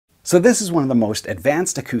So this is one of the most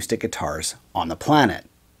advanced acoustic guitars on the planet.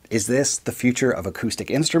 Is this the future of acoustic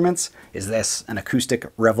instruments? Is this an acoustic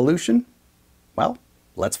revolution? Well,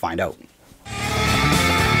 let's find out.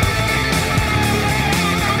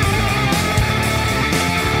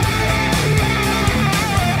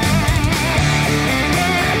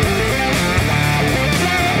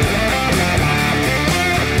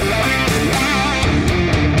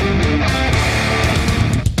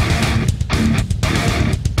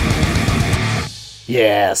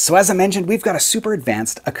 Yeah, so as I mentioned, we've got a super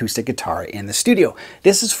advanced acoustic guitar in the studio.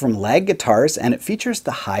 This is from Lag Guitars and it features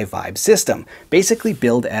the HYVIBE system, basically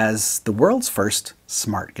billed as the world's first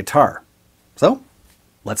smart guitar. So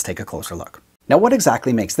let's take a closer look. Now, what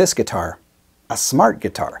exactly makes this guitar a smart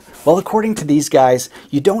guitar? Well, according to these guys,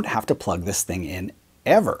 you don't have to plug this thing in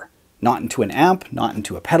ever. Not into an amp, not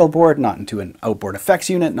into a pedal board, not into an outboard effects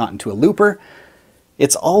unit, not into a looper.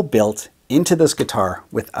 It's all built into this guitar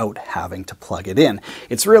without having to plug it in.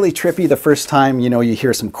 It's really trippy the first time, you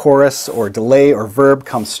hear some chorus or delay or verb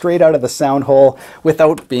come straight out of the sound hole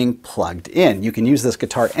without being plugged in. You can use this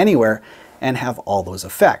guitar anywhere and have all those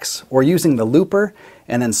effects, or using the looper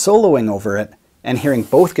and then soloing over it and hearing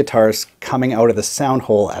both guitars coming out of the sound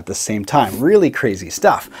hole at the same time. Really crazy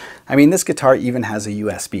stuff. I mean, this guitar even has a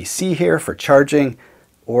USB-C here for charging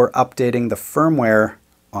or updating the firmware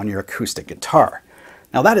on your acoustic guitar.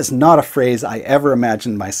 Now, that is not a phrase I ever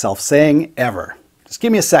imagined myself saying, ever. Just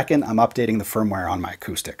give me a second, I'm updating the firmware on my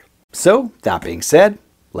acoustic. So, that being said,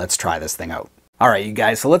 let's try this thing out. Alright, you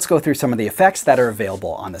guys, so let's go through some of the effects that are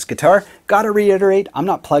available on this guitar. Gotta reiterate, I'm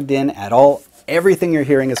not plugged in at all. Everything you're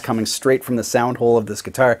hearing is coming straight from the sound hole of this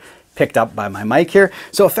guitar, picked up by my mic here.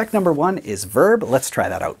 So effect number one is verb. Let's try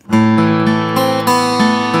that out.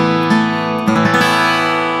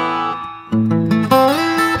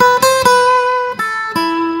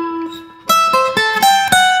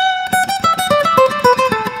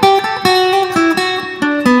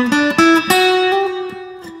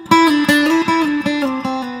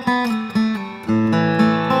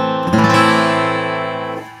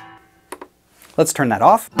 Let's turn that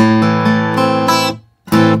off.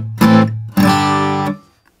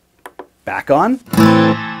 Back on.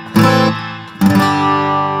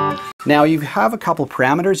 Now you have a couple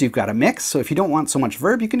parameters you've got to mix, so if you don't want so much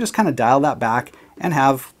verb, you can just kind of dial that back and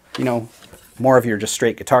have, more of your just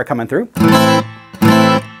straight guitar coming through.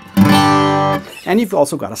 And you've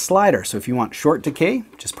also got a slider, so if you want short decay,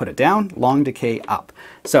 just put it down, long decay up.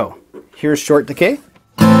 So here's short decay.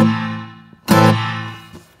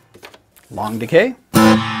 Long decay.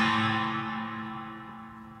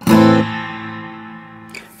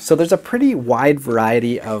 So there's a pretty wide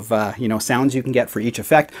variety of sounds you can get for each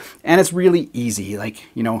effect, and it's really easy. Like,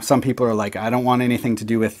 some people are like, I don't want anything to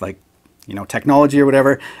do with technology or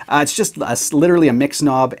whatever. It's just literally a mix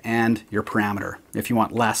knob and your parameter if you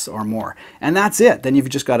want less or more. And that's it. Then you've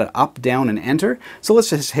just got to up, down, and enter. So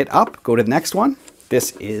let's just hit up, go to the next one.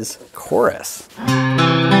 This is chorus.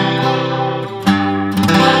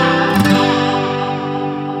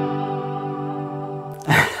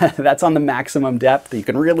 That's on the maximum depth. You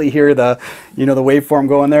can really hear the, the waveform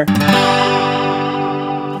going there.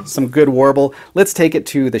 Some good warble. Let's take it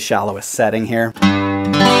to the shallowest setting here.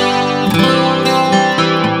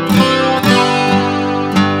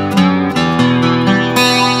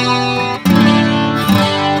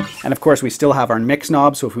 And of course, we still have our mix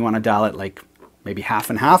knob, so if we want to dial it like maybe half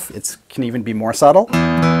and half, it can even be more subtle.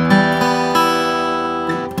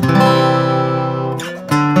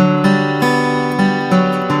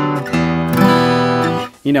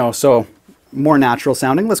 So more natural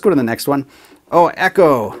sounding. Let's go to the next one. Oh,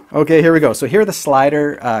 echo. Okay, here we go. So here the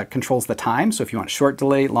slider controls the time. So if you want short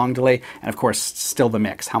delay, long delay, and of course still the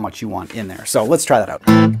mix, how much you want in there. So let's try that out.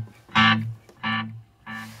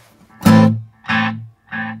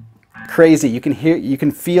 Crazy. You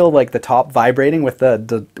can feel like the top vibrating with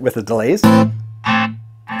the delays. And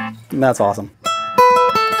that's awesome.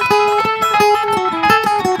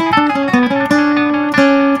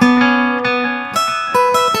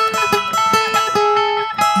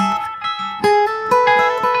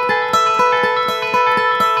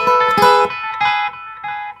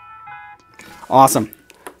 Awesome.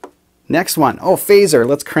 Next one. Oh, phaser.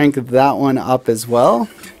 Let's crank that one up as well.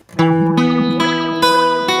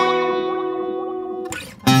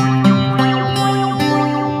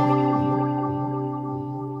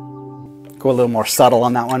 Go a little more subtle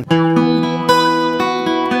on that one.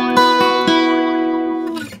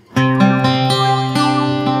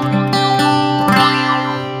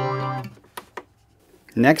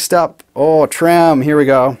 Next up, oh, trem. Here we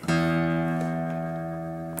go.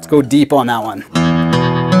 Go deep on that one.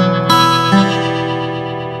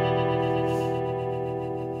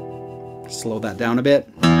 slow that down a bit.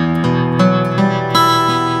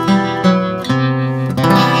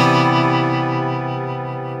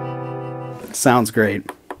 Sounds great.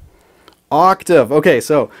 Octave. Okay,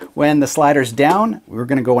 so when the slider's down, we're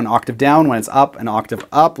going to go an octave down. When it's up, an octave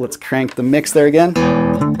up. Let's crank the mix there again.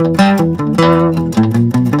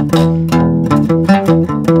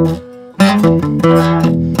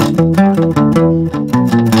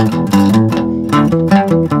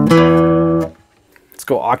 Let's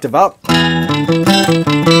go octave up.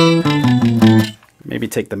 Maybe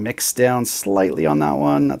take the mix down slightly on that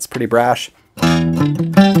one. That's pretty brash.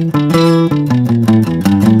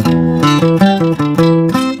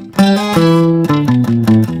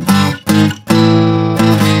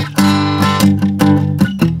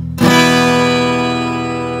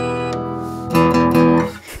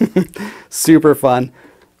 Super fun.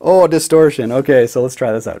 Oh, distortion. Okay, so let's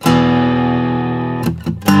try this out.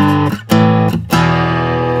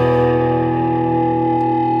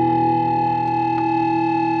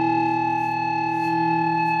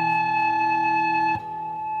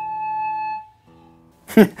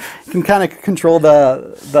 You can kind of control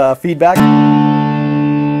the feedback.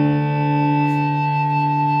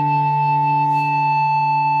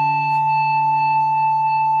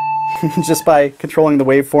 Just by controlling the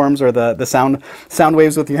waveforms or the sound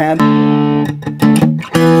waves with your hand.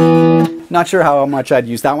 Not sure how much I'd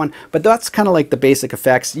use that one, but that's kind of like the basic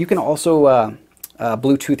effects. You can also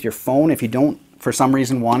Bluetooth your phone. If you don't, for some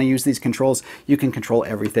reason, want to use these controls, you can control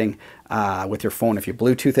everything with your phone if you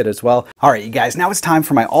Bluetooth it as well. All right, you guys, now it's time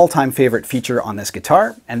for my all-time favorite feature on this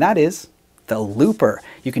guitar, and that is the looper.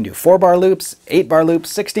 You can do 4-bar loops, 8-bar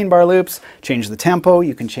loops, 16-bar loops, change the tempo,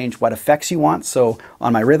 you can change what effects you want. So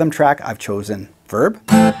on my rhythm track, I've chosen verb.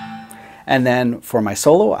 And then for my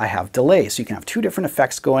solo, I have delay. So you can have 2 different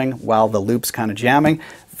effects going while the loop's kind of jamming.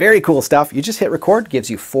 Very cool stuff. You just hit record, gives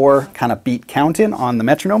you 4 kind of beat count in on the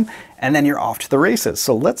metronome, and then you're off to the races.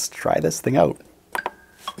 So let's try this thing out.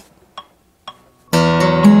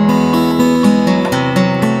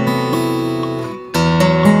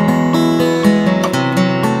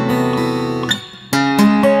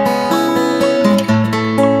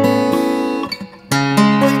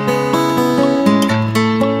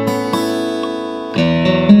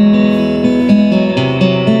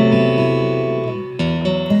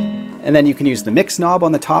 And then you can use the mix knob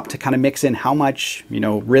on the top to kind of mix in how much,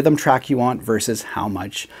 rhythm track you want versus how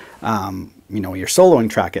much, your soloing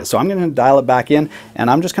track is. So I'm going to dial it back in, and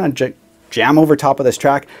I'm just going to jam over top of this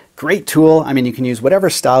track. Great tool. I mean, you can use whatever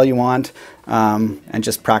style you want and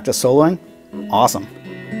just practice soloing. Awesome.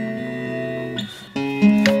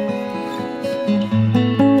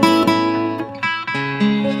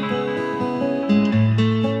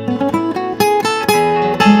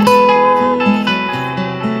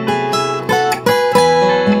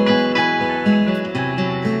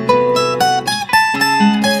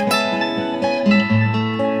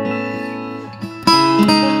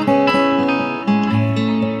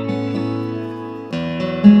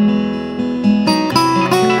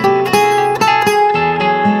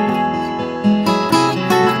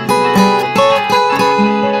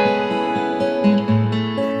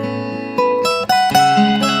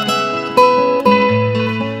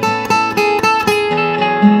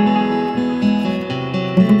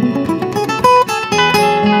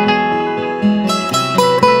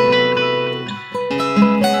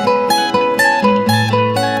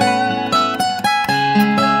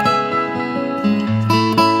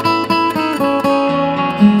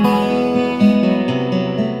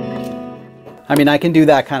 I mean, I can do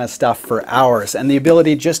that kind of stuff for hours, and the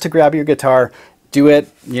ability just to grab your guitar, do it,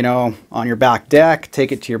 on your back deck,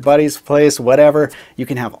 take it to your buddy's place, whatever. You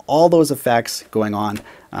can have all those effects going on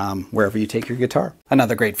wherever you take your guitar.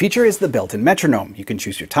 Another great feature is the built-in metronome. You can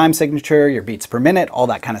choose your time signature, your beats per minute, all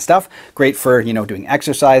that kind of stuff. Great for, doing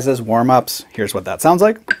exercises, warm-ups. Here's what that sounds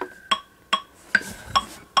like.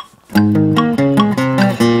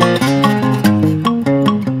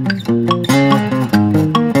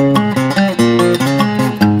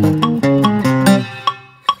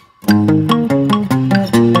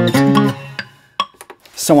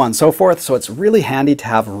 So on and so forth. So it's really handy to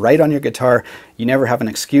have right on your guitar. You never have an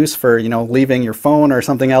excuse for, leaving your phone or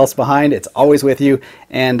something else behind. It's always with you.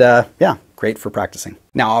 And yeah, great for practicing.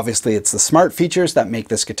 Now obviously it's the smart features that make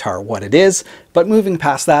this guitar what it is, but moving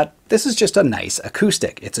past that, this is just a nice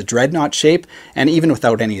acoustic. It's a dreadnought shape, and even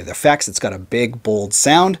without any of the effects, it's got a big, bold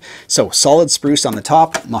sound. So solid spruce on the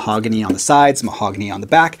top, mahogany on the sides, mahogany on the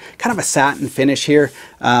back, kind of a satin finish here.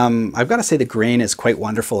 I've got to say the grain is quite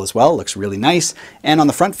wonderful as well. It looks really nice. And on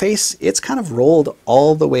the front face, it's kind of rolled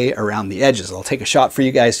all the way around the edges. I'll take a shot for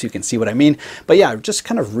you guys so you can see what I mean. But yeah, just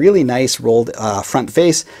kind of really nice rolled front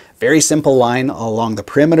face. Very simple line along the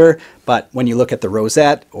perimeter, but when you look at the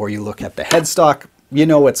rosette or you look at the headstock, you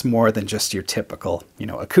know it's more than just your typical,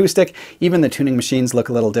 acoustic. Even the tuning machines look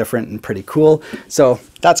a little different and pretty cool. So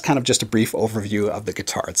that's kind of just a brief overview of the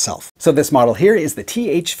guitar itself. So this model here is the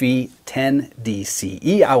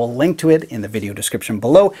THV-10DCE. I will link to it in the video description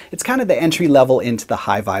below. It's kind of the entry level into the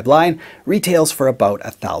HYVIBE line. Retails for about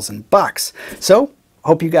 $1,000. So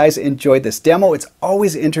hope you guys enjoyed this demo. It's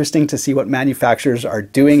always interesting to see what manufacturers are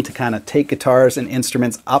doing to kind of take guitars and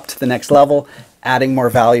instruments up to the next level, adding more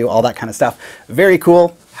value, all that kind of stuff. Very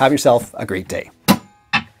cool. Have yourself a great day.